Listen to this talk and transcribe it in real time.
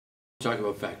Talk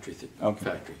about factory, and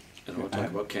I'll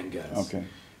talk about Ken Gass. Okay.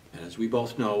 And as we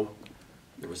both know,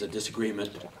 there was a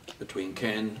disagreement between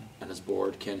Ken and his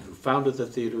board. Ken, who founded the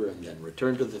theater and then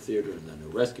returned to the theater and then who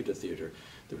rescued the theater.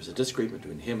 There was a disagreement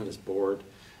between him and his board,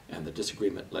 and the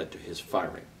disagreement led to his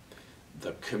firing.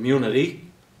 The community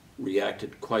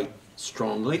reacted quite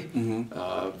strongly,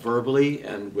 verbally,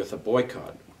 and with a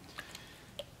boycott.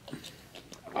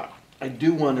 I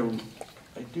do want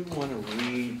to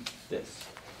read this.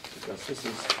 Because this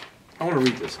is, I want to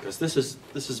read this because this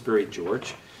is very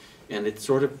George, and it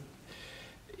sort of,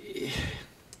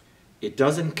 it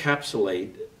does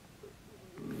encapsulate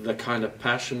the kind of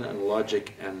passion and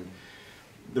logic and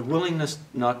the willingness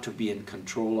not to be in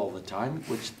control all the time,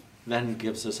 which then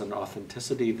gives us an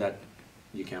authenticity that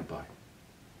you can't buy.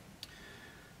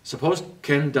 Suppose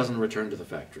Ken doesn't return to the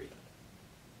factory.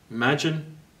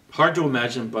 Imagine, hard to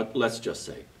imagine, but let's just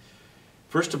say.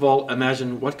 First of all,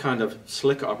 imagine what kind of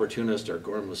slick opportunist or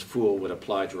gormless fool would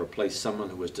apply to replace someone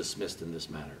who was dismissed in this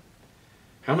manner.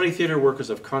 How many theater workers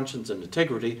of conscience and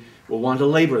integrity will want to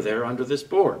labor there under this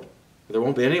board? There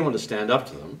won't be anyone to stand up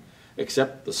to them,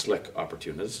 except the slick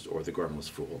opportunist or the gormless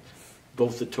fool,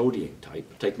 both the toadying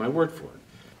type, take my word for it.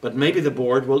 But maybe the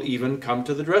board will even come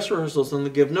to the dress rehearsals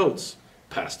and give notes,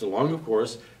 passed along, of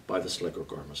course, by the slick or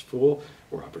gormless fool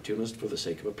or opportunist for the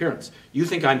sake of appearance. You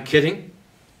think I'm kidding?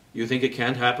 You think it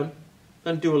can't happen?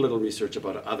 Then do a little research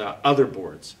about other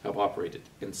boards have operated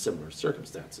in similar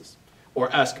circumstances. Or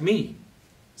ask me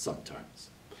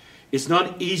sometimes. It's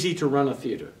not easy to run a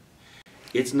theater.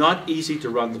 It's not easy to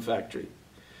run the factory.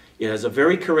 It has a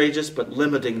very courageous but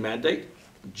limiting mandate.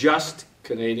 Just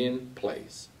Canadian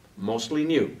plays, mostly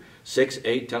new. 6,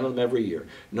 8, 10 of them every year.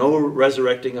 No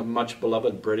resurrecting of much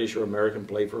beloved British or American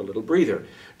play for a little breather.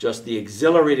 Just the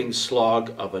exhilarating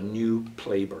slog of a new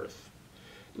play birth.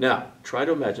 Now, try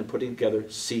to imagine putting together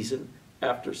season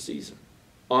after season,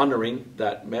 honoring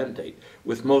that mandate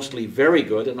with mostly very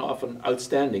good and often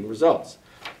outstanding results.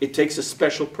 It takes a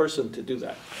special person to do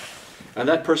that. And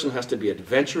that person has to be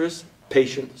adventurous,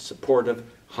 patient, supportive,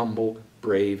 humble,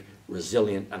 brave,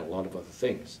 resilient, and a lot of other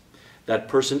things. That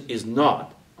person is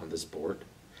not on this board.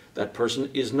 That person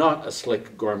is not a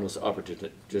slick, gormless,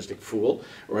 opportunistic fool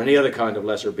or any other kind of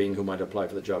lesser being who might apply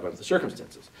for the job under the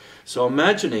circumstances. So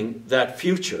imagining that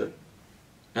future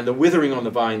and the withering on the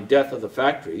vine death of the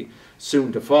factory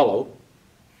soon to follow,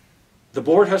 the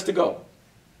board has to go.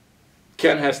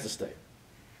 Ken has to stay.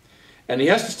 And he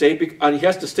has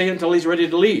to stay until he's ready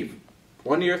to leave.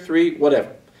 1 year, 3,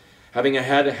 whatever. Having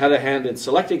had a hand in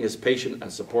selecting his patient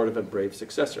and supportive and brave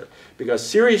successor. Because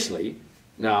seriously,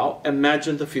 now,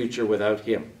 imagine the future without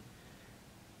him.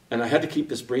 And I had to keep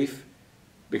this brief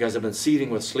because I've been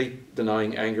seething with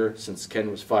sleep-denying anger since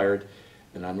Ken was fired,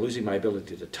 and I'm losing my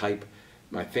ability to type.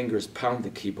 My fingers pound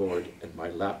the keyboard, and my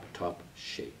laptop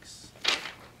shakes.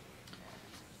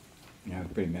 Yeah, I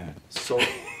was pretty mad. So,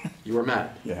 you were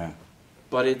mad. Yeah.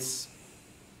 But it's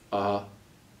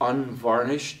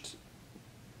unvarnished,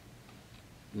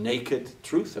 naked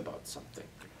truth about something.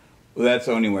 Well, that's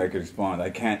the only way I could respond. I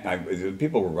can't.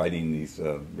 People were writing these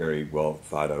very well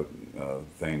thought out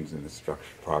things and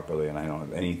structured properly, and I don't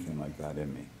have anything like that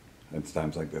in me. It's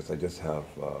times like this. I just have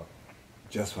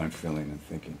just what I'm feeling and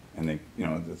thinking, and they,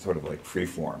 it's sort of like free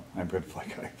form. It's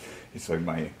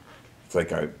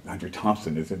like Hunter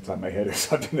Thomson is inside my head or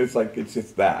something. It's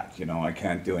just that. I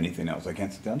can't do anything else. I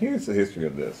can't sit down. Here's the history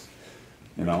of this.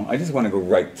 I just want to go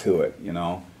right to it.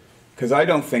 Because I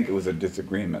don't think it was a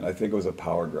disagreement. I think it was a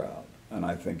power grab. And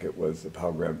I think it was a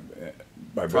power grab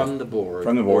from the board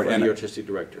and the artistic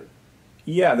director.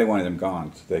 Yeah, they wanted them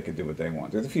gone so they could do what they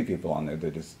want. There's a few people on there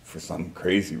that just, for some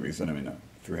crazy reason, a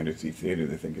 300-seat theater,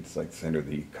 they think it's like the center of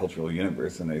the cultural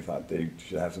universe, and they thought they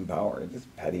should have some power.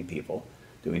 Just petty people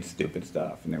doing stupid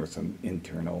stuff. And there were some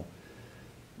internal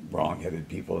wrong-headed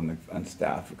people on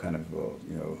staff who kind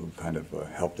of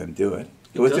helped them do it.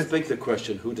 It does beg the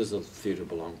question, who does the theater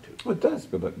belong to? Well, it does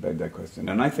beg that question.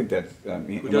 And I think that's...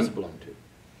 who does it belong to?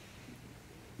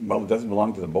 Well, it doesn't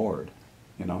belong to the board.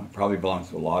 It probably belongs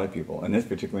to a lot of people. In this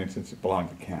particular instance, it belonged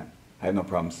to Ken. I have no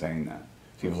problem saying that.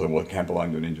 People say, well, it can't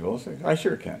belong to an individual. I say, I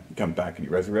sure can. You come back and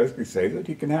you resurrect, he saves it,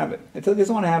 he can have it. Until he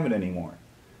doesn't want to have it anymore.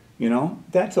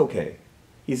 That's okay.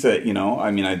 He said,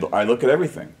 I look at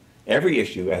everything. Every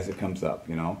issue as it comes up,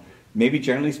 Maybe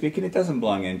generally speaking, it doesn't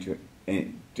belong to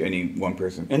any one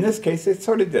person. In this case, it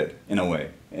sort of did, in a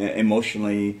way,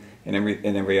 emotionally, in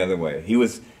every other way. He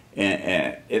was,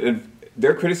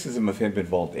 their criticism of him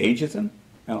involved ageism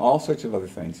and all sorts of other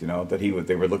things. That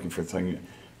they were looking for some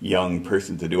young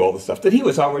person to do all the stuff that he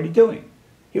was already doing.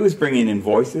 He was bringing in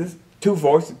voices,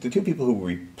 the two people who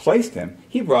replaced him.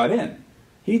 He brought in,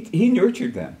 he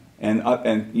nurtured them,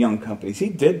 and young companies. He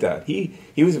did that. He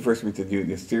was the first one to do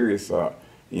this serious,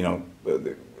 you know,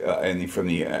 and from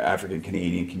the African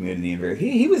Canadian community. And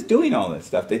he was doing all this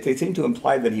stuff. They seemed to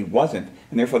imply that he wasn't,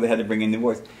 and therefore they had to bring in new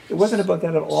voice. It wasn't about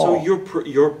that at all.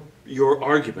 So your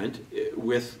argument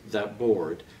with that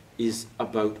board is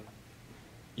about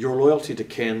your loyalty to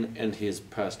Ken and his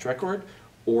past record,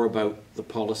 or about the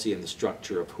policy and the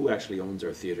structure of who actually owns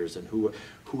our theatres and who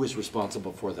is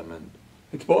responsible for them? And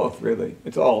it's both, really.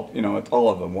 It's all, you know, it's all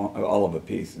of a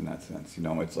piece in that sense. You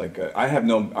know, it's like I have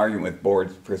no argument with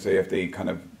boards per se if they kind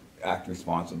of act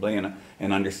responsibly and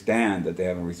understand that they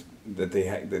have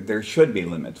that there should be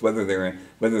limits, whether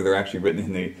they're actually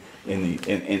written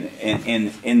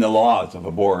in the laws of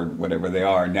a board, whatever they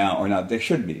are now or not. They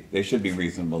should be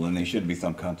reasonable, and there should be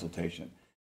some consultation.